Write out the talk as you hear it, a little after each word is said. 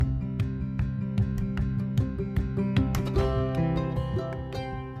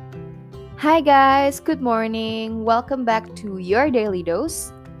Hi guys, good morning. Welcome back to your daily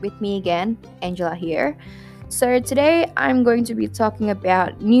dose with me again, Angela here. So today I'm going to be talking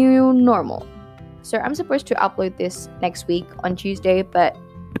about new normal. So I'm supposed to upload this next week on Tuesday, but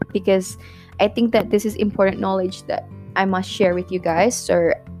because I think that this is important knowledge that I must share with you guys,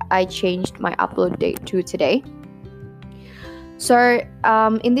 so I changed my upload date to today. So,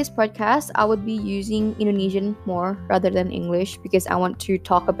 in this podcast, I would be using Indonesian more rather than English because I want to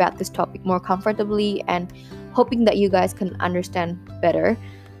talk about this topic more comfortably and hoping that you guys can understand better.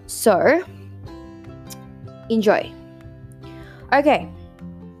 So, enjoy. Okay,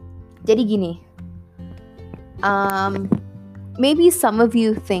 jadi gini. Maybe some of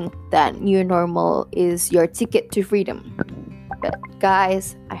you think that new normal is your ticket to freedom. But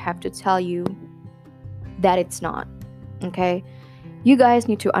guys, I have to tell you that it's not. Okay? You guys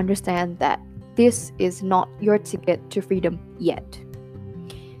need to understand that this is not your ticket to freedom yet.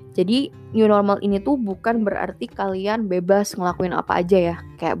 Jadi new normal ini tuh bukan berarti kalian bebas ngelakuin apa aja ya.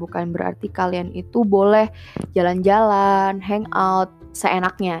 Kayak bukan berarti kalian itu boleh jalan-jalan, hangout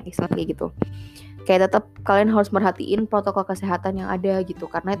seenaknya, istilahnya kayak gitu. Kayak tetap kalian harus merhatiin protokol kesehatan yang ada gitu.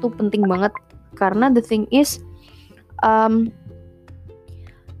 Karena itu penting banget. Karena the thing is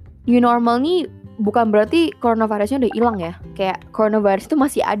new normal nih bukan berarti coronavirusnya udah hilang ya. Kayak coronavirus itu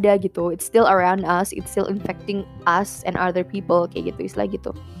masih ada gitu. It's still around us. It's still infecting us and other people. Kayak gitu, istilah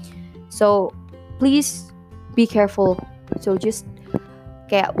gitu. So, please be careful. So, just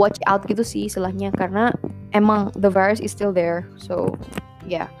kayak watch out gitu sih istilahnya. Karena emang the virus is still there. So,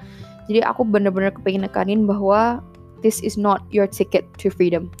 yeah. Jadi aku bener-bener kepengen nekanin bahwa this is not your ticket to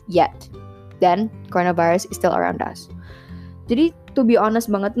freedom yet. Dan coronavirus is still around us. Jadi, to be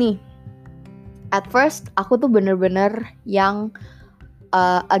honest banget nih, at first, aku tuh bener-bener yang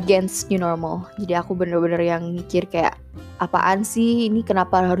against new normal. Jadi aku bener-bener yang mikir kayak, apaan sih ini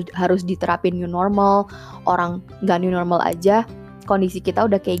kenapa harus diterapin new normal? Orang gak new normal aja, kondisi kita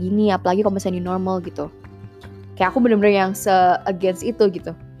udah kayak gini, apalagi kalau misalnya new normal gitu. Kayak aku bener-bener yang se-against itu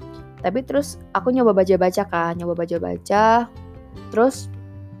gitu. Tapi terus aku nyoba baca-baca, terus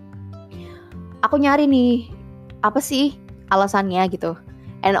aku nyari nih, apa sih alasannya gitu.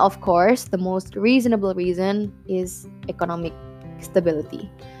 And of course, the most reasonable reason is economic stability.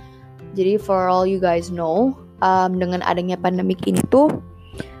 Jadi for all you guys know, dengan adanya pandemik ini tuh,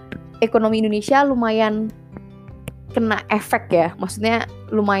 ekonomi Indonesia lumayan kena efek ya. Maksudnya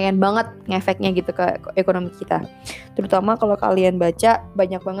lumayan banget ngefeknya gitu ke ekonomi kita. Terutama kalau kalian baca,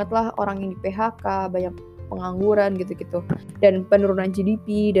 banyak banget lah orang yang di PHK, banyak pengangguran gitu-gitu. Dan penurunan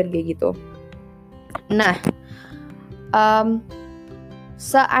GDP dan kayak gitu. Nah,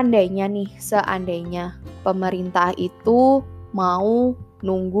 Seandainya pemerintah itu mau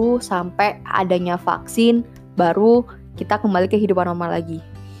nunggu sampai adanya vaksin baru kita kembali ke kehidupan normal lagi.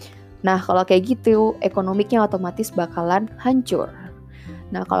 Nah, kalau kayak gitu, ekonomiknya otomatis bakalan hancur.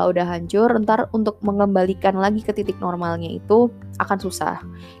 Nah, kalau udah hancur, ntar untuk mengembalikan lagi ke titik normalnya itu akan susah.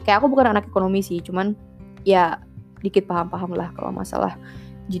 Kayak aku bukan anak ekonomi sih, cuman ya dikit paham-paham lah kalau masalah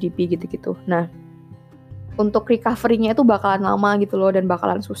GDP gitu-gitu. Nah, untuk recovery-nya itu bakalan lama gitu loh dan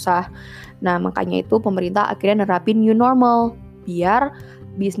bakalan susah. Nah, makanya itu pemerintah akhirnya nerapin new normal biar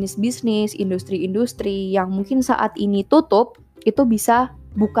bisnis-bisnis, industri-industri yang mungkin saat ini tutup itu bisa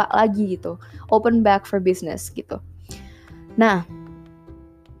buka lagi gitu. Open back for business gitu. Nah,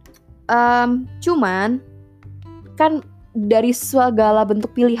 cuman kan dari segala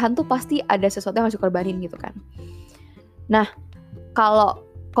bentuk pilihan tuh pasti ada sesuatu yang harus dikorbanin gitu kan. Nah, kalau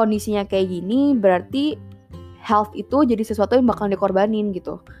kondisinya kayak gini berarti health itu jadi sesuatu yang bakal dikorbanin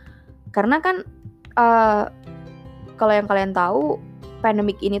gitu. Karena kan kalau yang kalian tahu,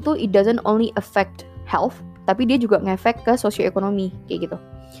 pandemic ini tuh it doesn't only affect health, tapi dia juga ngefek ke sosioekonomi kayak gitu.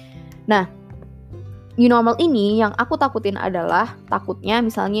 Nah, new normal ini yang aku takutin adalah takutnya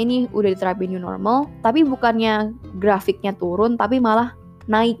misalnya ini udah diterapin new normal, tapi bukannya grafiknya turun, tapi malah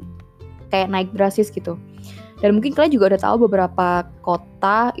naik drastis gitu. Dan mungkin kalian juga udah tahu beberapa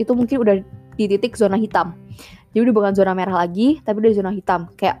kota itu mungkin udah di titik zona hitam. Jadi udah bukan zona merah lagi, tapi udah zona hitam.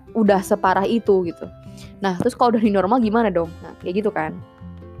 Kayak udah separah itu gitu. Nah, terus kalau udah di normal gimana dong? Nah, kayak gitu kan.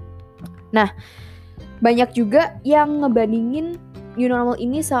 Nah, banyak juga yang ngebandingin new normal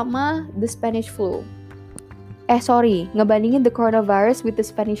ini sama the Spanish flu. Ngebandingin the coronavirus with the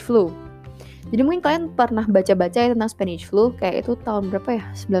Spanish flu. Jadi mungkin kalian pernah baca-baca ya tentang Spanish flu. Kayak itu tahun berapa ya?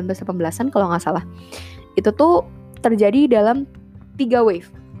 1918an kalau nggak salah. Itu tuh terjadi dalam 3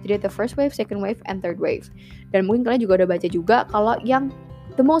 wave. Jadi the first wave, second wave, and third wave. Dan mungkin kalian juga udah baca juga kalau yang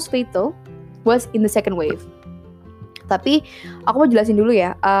the most fatal was in the second wave. Tapi aku mau jelasin dulu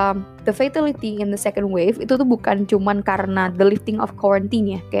ya, the fatality in the second wave itu tuh bukan cuman karena the lifting of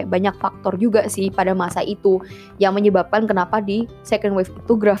quarantine ya, kayak banyak faktor juga sih pada masa itu yang menyebabkan kenapa di second wave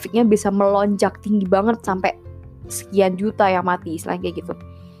itu grafiknya bisa melonjak tinggi banget sampai sekian juta yang mati, selain kayak gitu.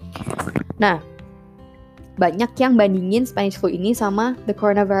 Nah, banyak yang bandingin Spanish flu ini sama the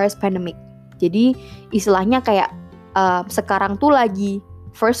coronavirus pandemic. Jadi istilahnya kayak sekarang tuh lagi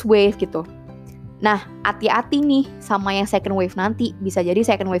first wave gitu. Nah, hati-hati nih sama yang second wave nanti. Bisa jadi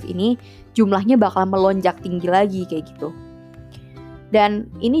second wave ini jumlahnya bakal melonjak tinggi lagi kayak gitu. Dan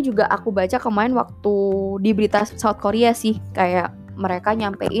ini juga aku baca kemarin waktu di berita South Korea sih. Kayak mereka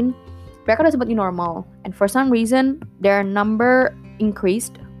nyampein, mereka udah sempat new normal. And for some reason, their number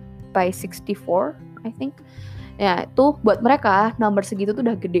increased by 64, I think. Ya, itu buat mereka, number segitu tuh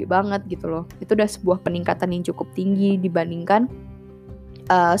udah gede banget gitu loh. Itu udah sebuah peningkatan yang cukup tinggi dibandingkan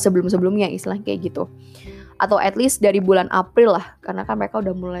sebelum-sebelumnya, istilah kayak gitu. Atau at least dari bulan April lah, karena kan mereka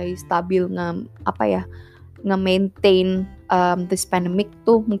udah mulai stabil nge-maintain this pandemic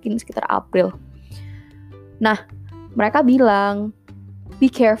tuh mungkin sekitar April. Nah, mereka bilang be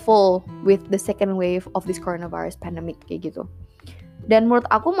careful with the second wave of this coronavirus pandemic kayak gitu. Dan menurut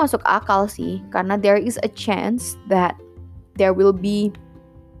aku masuk akal sih, karena there is a chance that there will be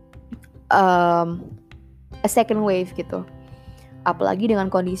a second wave gitu. Apalagi dengan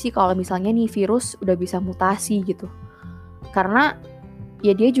kondisi kalau misalnya nih virus udah bisa mutasi gitu. Karena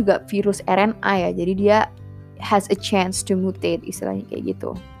ya dia juga virus RNA ya, jadi dia has a chance to mutate, istilahnya kayak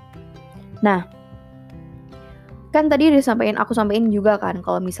gitu. Nah, kan tadi aku sampaikan juga kan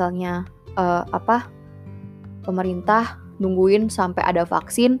kalau misalnya pemerintah nungguin sampai ada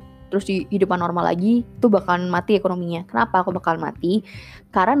vaksin terus di hidupan normal lagi, itu bakalan mati ekonominya. Kenapa aku bakal mati?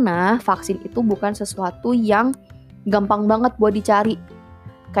 Karena vaksin itu bukan sesuatu yang gampang banget buat dicari.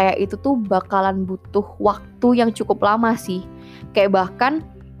 Kayak itu tuh bakalan butuh waktu yang cukup lama sih. Kayak bahkan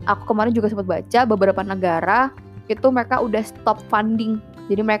aku kemarin juga sempat baca beberapa negara itu mereka udah stop funding.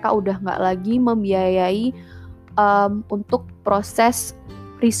 Jadi mereka udah nggak lagi membiayai untuk proses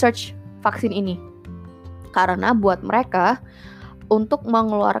research vaksin ini. Karena buat mereka untuk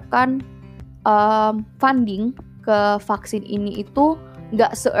mengeluarkan funding ke vaksin ini itu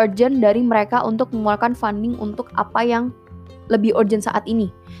nggak se-urgent dari mereka untuk mengeluarkan funding untuk apa yang lebih urgent saat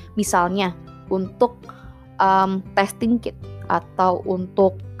ini. Misalnya untuk testing kit atau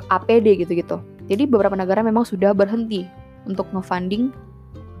untuk APD gitu-gitu. Jadi beberapa negara memang sudah berhenti untuk nge-funding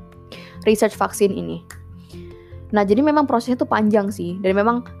research vaksin ini. Nah, jadi memang prosesnya tuh panjang sih. Dan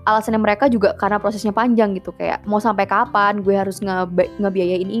memang alasannya mereka juga karena prosesnya panjang gitu. Kayak mau sampai kapan gue harus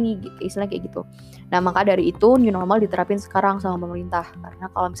ngebiayain ini, istilahnya kayak gitu. Nah, maka dari itu new normal diterapin sekarang sama pemerintah.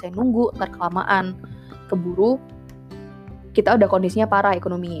 Karena kalau misalnya nunggu, ntar kelamaan, keburu, kita udah kondisinya parah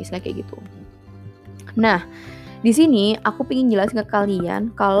ekonomi, istilahnya kayak gitu. Nah, di sini aku pengen jelasin ke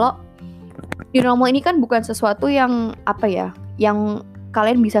kalian kalau new normal ini kan bukan sesuatu yang yang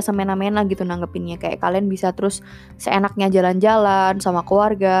kalian bisa semena-mena gitu nanggepinnya. Kayak kalian bisa terus seenaknya jalan-jalan sama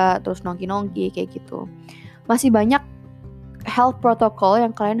keluarga, terus nongki-nongki kayak gitu. Masih banyak health protocol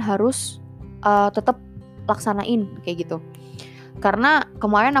yang kalian harus tetap laksanain kayak gitu. Karena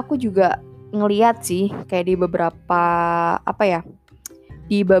kemarin aku juga ngeliat sih kayak di beberapa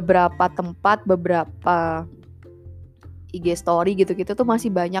di beberapa tempat, beberapa IG story gitu-gitu tuh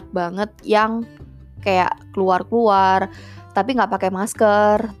masih banyak banget yang kayak keluar-keluar tapi nggak pakai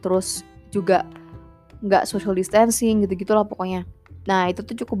masker, terus juga nggak social distancing gitu-gitulah pokoknya. Nah, itu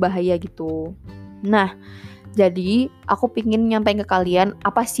tuh cukup bahaya gitu. Nah, jadi aku pingin nyampein ke kalian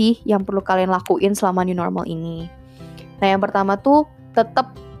apa sih yang perlu kalian lakuin selama new normal ini. Nah, yang pertama tuh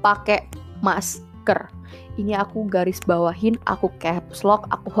tetap pakai masker. Ini aku garis bawahin, aku caps lock,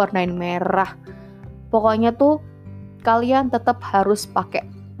 aku warnain merah. Pokoknya tuh kalian tetap harus pakai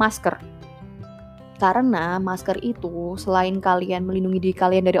masker. Karena masker itu selain kalian melindungi diri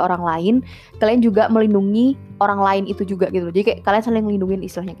kalian dari orang lain, kalian juga melindungi orang lain itu juga gitu. Jadi kayak kalian saling melindungi,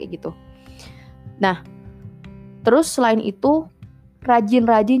 istilahnya kayak gitu. Nah, terus selain itu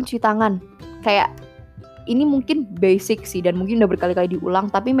rajin-rajin cuci tangan. Kayak ini mungkin basic sih dan mungkin udah berkali-kali diulang,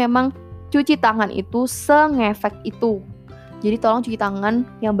 tapi memang cuci tangan itu sengefek itu. Jadi tolong cuci tangan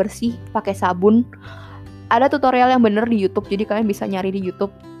yang bersih pakai sabun. Ada tutorial yang bener di YouTube, jadi kalian bisa nyari di YouTube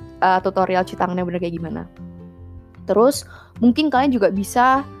tutorial cuci tangannya bener kayak gimana. Terus mungkin kalian juga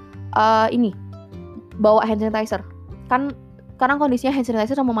bisa bawa hand sanitizer. Kan sekarang kondisinya hand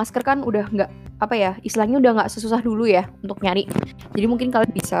sanitizer sama masker kan udah nggak istilahnya udah nggak sesusah dulu ya untuk nyari. Jadi mungkin kalian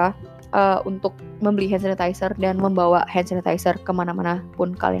bisa untuk membeli hand sanitizer dan membawa hand sanitizer kemana-mana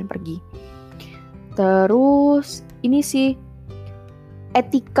pun kalian pergi. Terus ini sih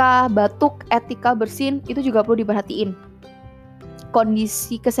etika batuk, etika bersin itu juga perlu diperhatiin.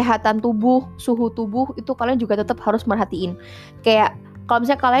 Kondisi kesehatan tubuh, suhu tubuh itu kalian juga tetap harus merhatiin. Kayak kalau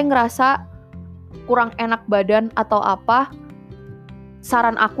misalnya kalian ngerasa kurang enak badan atau apa,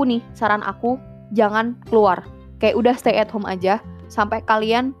 saran aku jangan keluar. Kayak udah stay at home aja sampai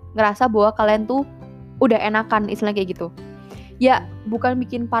kalian ngerasa bahwa kalian tuh udah enakan, istilahnya kayak gitu. Ya bukan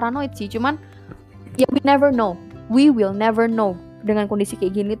bikin paranoid sih, cuman ya we will never know dengan kondisi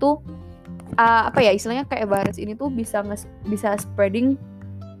kayak gini tuh istilahnya kayak virus ini tuh bisa spreading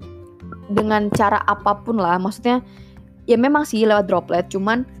dengan cara apapun lah. Maksudnya ya memang sih lewat droplet,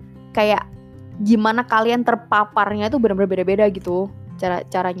 cuman kayak gimana kalian terpaparnya itu benar-benar beda-beda gitu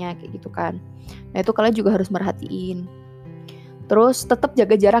caranya kayak gitu kan. Nah itu kalian juga harus merhatiin. Terus tetap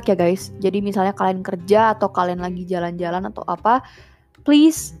jaga jarak ya guys. Jadi misalnya kalian kerja atau kalian lagi jalan-jalan atau apa,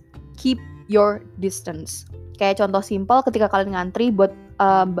 please keep your distance. Kayak contoh simpel ketika kalian ngantri buat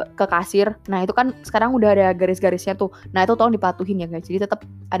ke kasir, nah itu kan sekarang udah ada garis-garisnya tuh. Nah itu tolong dipatuhin ya guys. Jadi tetap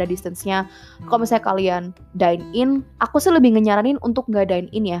ada distance-nya. Kalau misalnya kalian dine in, aku sih lebih nyaranin untuk nggak dine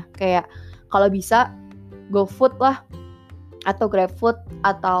in ya. Kayak kalau bisa go food lah, atau grab food,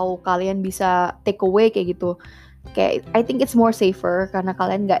 atau kalian bisa take away kayak gitu. Kayak I think it's more safer karena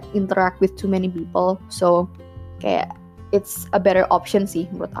kalian nggak interact with too many people. So kayak it's a better option sih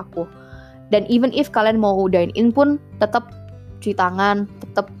menurut aku. Dan even if kalian mau dine in pun tetap cuci tangan,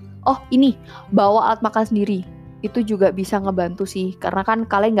 tetap bawa alat makan sendiri. Itu juga bisa ngebantu sih, karena kan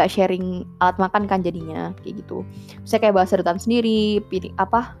kalian nggak sharing alat makan kan jadinya kayak gitu. Saya kayak bawa sedotan sendiri,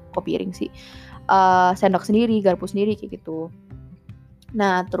 sendok sendiri, garpu sendiri kayak gitu.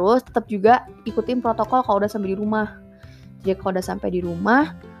 Nah terus tetap juga ikutin protokol kalau udah sampai di rumah. Jadi kalau udah sampai di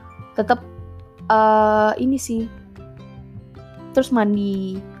rumah tetap terus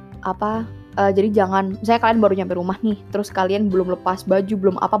mandi jadi jangan, misalnya kalian baru nyampe rumah nih, terus kalian belum lepas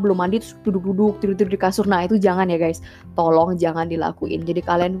baju, belum mandi, terus duduk-duduk, tidur di kasur. Nah itu jangan ya guys, tolong jangan dilakuin. Jadi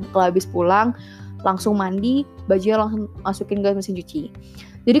kalian kalau habis pulang, langsung mandi, bajunya langsung masukin ke mesin cuci.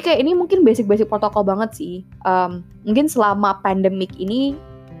 Jadi kayak ini mungkin basic protokol banget sih. Mungkin selama pandemik ini,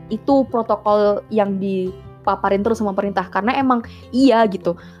 itu protokol yang dipaparin terus sama pemerintah. Karena emang iya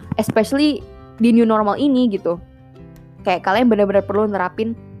gitu, especially di new normal ini gitu. Kayak kalian benar-benar perlu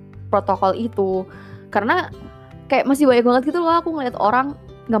nerapin protokol itu, karena kayak masih banyak banget gitu loh aku ngeliat orang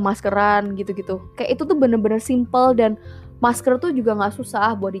nggak maskeran gitu-gitu. Kayak itu tuh bener-bener simple, dan masker tuh juga nggak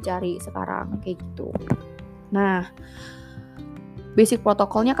susah buat dicari sekarang kayak gitu. Nah basic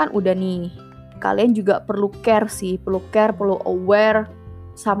protokolnya kan udah nih, kalian juga perlu care, perlu aware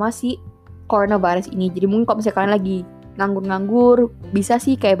sama si coronavirus ini. Jadi mungkin kalau misalnya kalian lagi nganggur-nganggur, bisa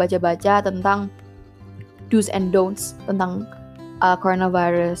sih kayak baca-baca tentang do's and don'ts tentang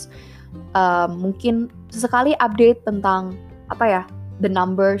coronavirus. Mungkin sesekali update tentang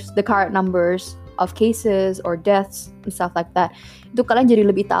the current numbers of cases or deaths and stuff like that. Itu kalian jadi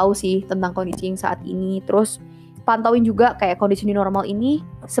lebih tahu sih tentang kondisi yang saat ini. Terus pantauin juga kayak kondisi new normal ini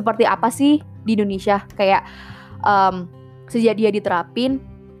seperti apa sih di Indonesia. Kayak sejak dia diterapin,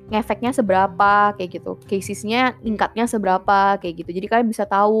 ngefeknya seberapa kayak gitu, casesnya tingkatnya seberapa kayak gitu. Jadi kalian bisa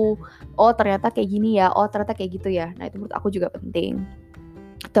tahu, oh ternyata kayak gini ya, oh ternyata kayak gitu ya. Nah itu menurut aku juga penting.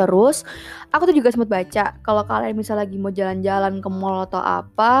 Terus aku tuh juga sempat baca, kalau kalian misalnya lagi mau jalan-jalan ke mall atau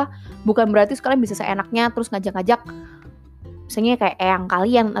apa, bukan berarti kalian bisa seenaknya terus ngajak-ngajak misalnya kayak eyang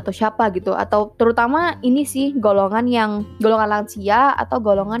kalian atau siapa gitu. Atau terutama ini sih golongan lansia atau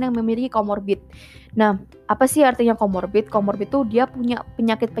golongan yang memiliki comorbid. Nah, apa sih artinya comorbid? Comorbid tuh dia punya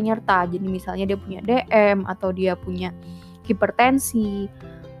penyakit penyerta. Jadi misalnya dia punya DM, atau dia punya hipertensi,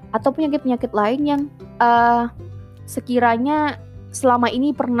 atau penyakit-penyakit lain yang sekiranya selama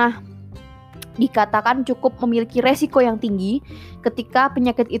ini pernah dikatakan cukup memiliki resiko yang tinggi ketika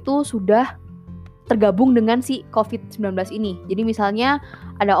penyakit itu sudah tergabung dengan si COVID-19 ini. Jadi misalnya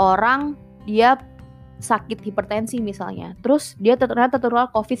ada orang dia sakit hipertensi misalnya, terus dia ternyata tertular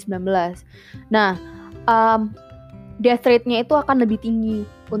COVID-19. Nah, death rate-nya itu akan lebih tinggi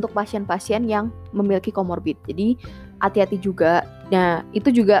untuk pasien-pasien yang memiliki comorbid. Jadi hati-hati juga. Nah, itu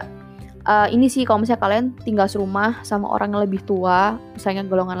juga ini sih kalau misalnya kalian tinggal serumah sama orang yang lebih tua, misalnya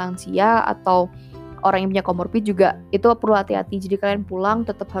golongan lansia atau orang yang punya comorbid juga, itu perlu hati-hati. Jadi kalian pulang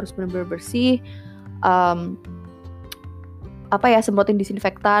tetap harus benar-benar bersih. Semprotin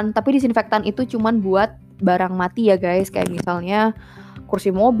disinfektan. Tapi disinfektan itu cuman buat barang mati ya guys, kayak misalnya kursi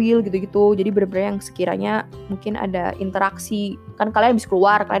mobil gitu-gitu. Jadi benar-benar yang sekiranya mungkin ada interaksi, kan kalian habis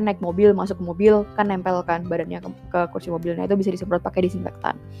keluar, kalian naik mobil, masuk ke mobil, kan nempel kan badannya ke kursi mobilnya, itu bisa disemprot pakai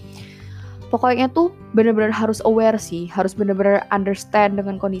disinfektan. Pokoknya tuh benar-benar harus aware sih, harus benar-benar understand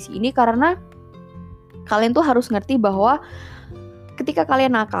dengan kondisi ini, karena kalian tuh harus ngerti bahwa ketika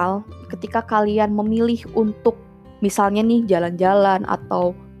kalian nakal, ketika kalian memilih untuk misalnya nih jalan-jalan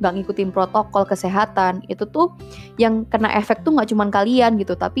atau nggak ngikutin protokol kesehatan, itu tuh yang kena efek tuh nggak cuman kalian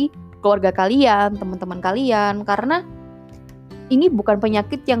gitu, tapi keluarga kalian, teman-teman kalian, karena ini bukan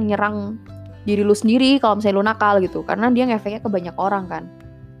penyakit yang nyerang diri lu sendiri kalau misalnya lu nakal gitu, karena dia ngefeknya ke banyak orang kan.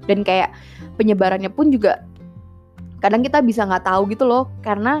 Dan kayak penyebarannya pun juga kadang kita bisa nggak tahu gitu loh,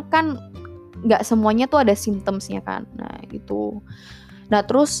 karena kan nggak semuanya tuh ada symptomsnya kan. Nah gitu. Nah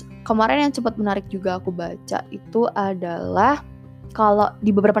terus kemarin yang sempat menarik juga aku baca itu adalah kalau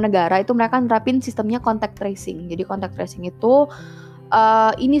di beberapa negara itu mereka nerapin sistemnya contact tracing. Jadi contact tracing itu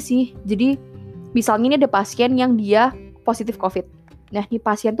ini sih, jadi misalnya ini ada pasien yang dia positif COVID. Nah, nih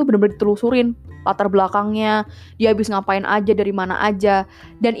pasien tuh bener-bener ditelusurin latar belakangnya, dia habis ngapain aja, dari mana aja,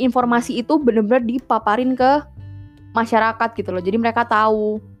 dan informasi itu bener-bener dipaparin ke masyarakat gitu loh. Jadi mereka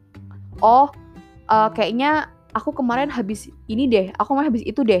tahu, oh kayaknya aku kemarin habis ini deh, aku kemarin habis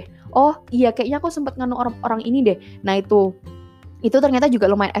itu deh. Oh iya, kayaknya aku sempat nganu orang ini deh. Nah itu ternyata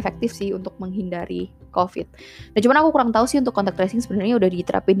juga lumayan efektif sih untuk menghindari COVID. Nah cuman aku kurang tahu sih untuk contact tracing sebenarnya udah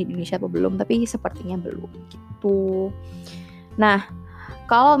diterapin di Indonesia apa belum, tapi sepertinya belum gitu. Nah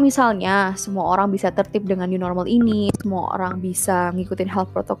kalau misalnya semua orang bisa tertib dengan new normal ini, semua orang bisa ngikutin health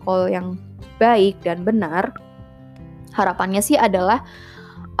protocol yang baik dan benar, harapannya sih adalah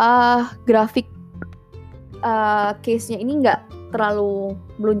grafik case-nya ini nggak terlalu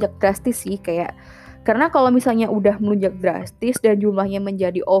melonjak drastis sih, kayak karena kalau misalnya udah melonjak drastis dan jumlahnya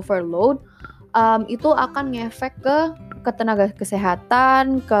menjadi overload, itu akan ngefek ke tenaga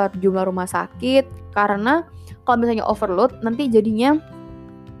kesehatan, ke jumlah rumah sakit, karena kalau misalnya overload nanti jadinya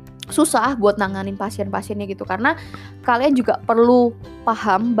susah buat nanganin pasien-pasiennya gitu. Karena kalian juga perlu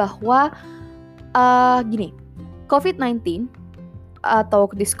paham bahwa gini, COVID-19 atau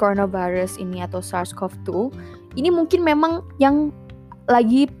this coronavirus ini atau SARS-CoV-2 ini mungkin memang yang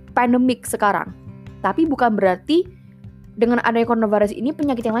lagi pandemik sekarang, tapi bukan berarti dengan adanya coronavirus ini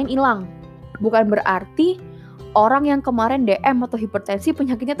penyakit yang lain hilang. Bukan berarti orang yang kemarin DM atau hipertensi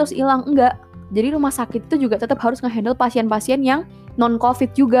penyakitnya terus hilang, enggak. Jadi rumah sakit itu juga tetap harus nge-handle pasien-pasien yang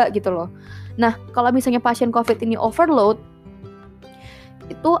non-COVID juga gitu loh. Nah, kalau misalnya pasien COVID ini overload,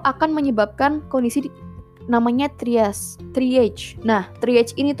 itu akan menyebabkan kondisi namanya triage. Nah,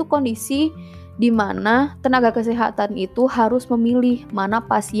 triage ini tuh kondisi di mana tenaga kesehatan itu harus memilih mana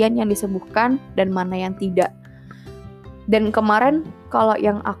pasien yang disembuhkan dan mana yang tidak. Dan kemarin kalau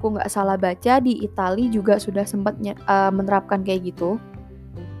yang aku nggak salah baca di Italia juga sudah sempat menerapkan kayak gitu.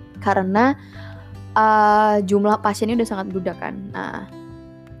 Karena jumlah pasiennya udah sangat bludak kan. Nah,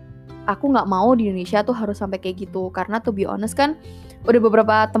 aku nggak mau di Indonesia tuh harus sampai kayak gitu, karena to be honest kan udah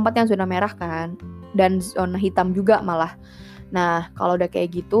beberapa tempat yang zona merah kan, dan zona hitam juga malah. Nah, kalau udah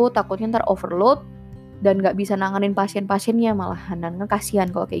kayak gitu takutnya ntar overload dan nggak bisa nanganin pasien-pasiennya malahan, dan kan kasihan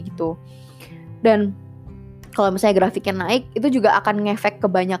kalau kayak gitu. Dan kalau misalnya grafiknya naik, itu juga akan ngefek ke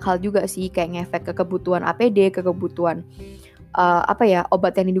banyak hal juga sih, kayak ngefek ke kebutuhan APD, ke kebutuhan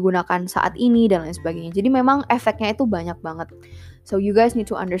obat yang digunakan saat ini dan lain sebagainya. Jadi memang efeknya itu banyak banget. So you guys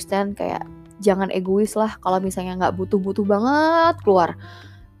need to understand, kayak jangan egois lah kalau misalnya nggak butuh banget keluar.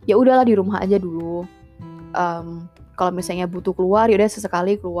 Ya udahlah di rumah aja dulu. Kalau misalnya butuh keluar, yaudah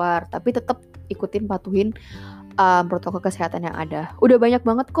sesekali keluar, tapi tetap patuhin protokol kesehatan yang ada. Udah banyak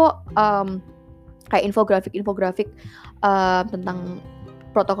banget kok kayak infografik tentang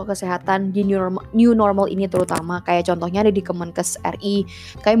protokol kesehatan di new normal ini, terutama kayak contohnya ada di Kemenkes RI.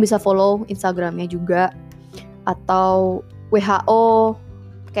 Kalian bisa follow Instagramnya juga, atau WHO.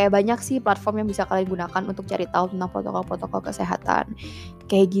 Kayak banyak sih platform yang bisa kalian gunakan untuk cari tahu tentang protokol-protokol kesehatan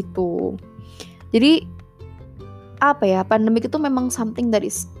kayak gitu. Jadi pandemik itu memang something that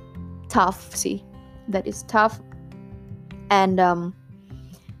is tough sih, and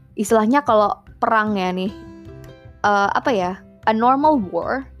istilahnya kalau perang ya nih, a normal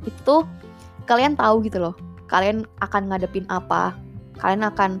war itu kalian tahu gitu loh, kalian akan ngadepin apa, kalian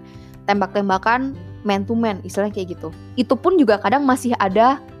akan tembak-tembakan man to man, istilahnya kayak gitu. Itu pun juga kadang masih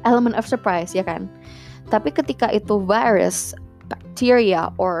ada element of surprise ya kan. Tapi ketika itu virus, bacteria,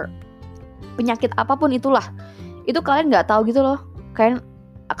 or penyakit apapun itulah, itu kalian nggak tahu gitu loh, kalian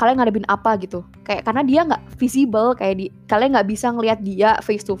ngadepin apa gitu, kayak karena dia nggak visible, kayak kalian nggak bisa ngelihat dia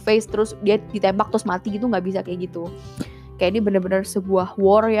face to face terus dia ditembak terus mati gitu, nggak bisa kayak gitu. Kayak ini benar-benar sebuah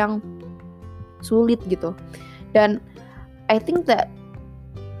war yang sulit gitu. Dan I think that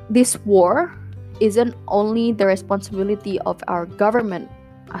this war isn't only the responsibility of our government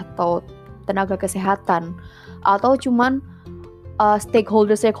atau tenaga kesehatan atau cuman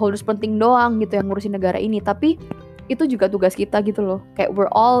stakeholders penting doang gitu yang ngurusin negara ini, tapi itu juga tugas kita gitu loh. Kayak we're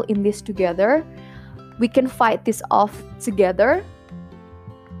all in this together, we can fight this off together,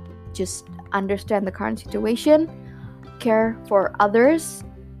 just understand the current situation, care for others,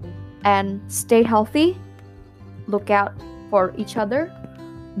 and stay healthy. Look out for each other,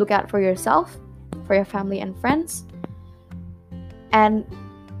 look out for yourself, for your family and friends, and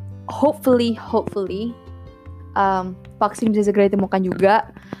hopefully vaksin bisa segera ditemukan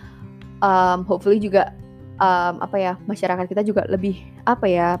juga. Hopefully juga masyarakat kita juga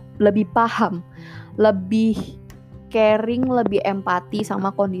lebih paham, lebih caring, lebih empati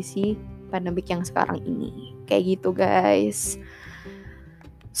sama kondisi pandemik yang sekarang ini. Kayak gitu, guys.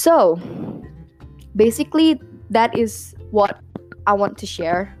 So, basically that is what I want to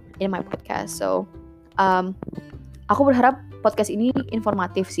share in my podcast. So, aku berharap podcast ini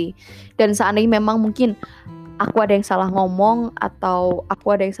informatif sih. Dan seandainya memang mungkin aku ada yang salah ngomong atau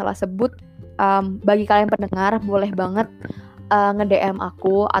aku ada yang salah sebut, bagi kalian pendengar boleh banget nge-DM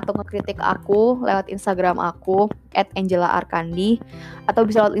aku atau ngekritik aku lewat Instagram aku @angela_arkandi atau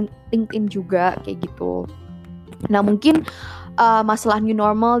bisa lewat LinkedIn juga kayak gitu. Nah, mungkin masalah new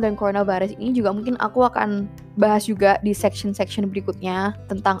normal dan coronavirus ini juga mungkin aku akan bahas juga di section-section berikutnya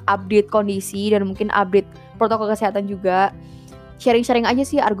tentang update kondisi dan mungkin update protokol kesehatan juga. Sharing-sharing aja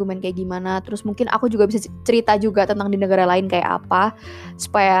sih argumen kayak gimana. Terus mungkin aku juga bisa cerita juga tentang di negara lain kayak apa,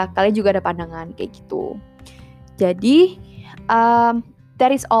 supaya kalian juga ada pandangan kayak gitu. Jadi,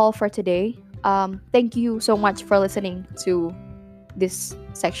 that is all for today. Thank you so much for listening to this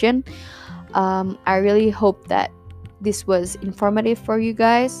section. I really hope that this was informative for you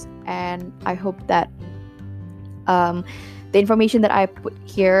guys, and I hope that the information that I put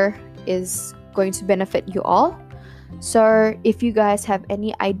here is going to benefit you all. So if you guys have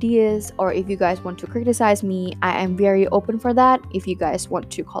any ideas or if you guys want to criticize me, I am very open for that. If you guys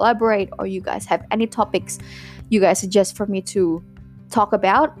want to collaborate or you guys have any topics you guys suggest for me to talk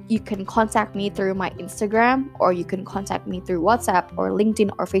about, you can contact me through my Instagram, or you can contact me through WhatsApp or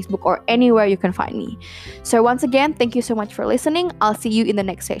LinkedIn or Facebook or anywhere you can find me. So once again, thank you so much for listening. I'll see you in the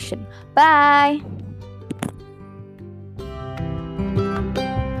next session. Bye!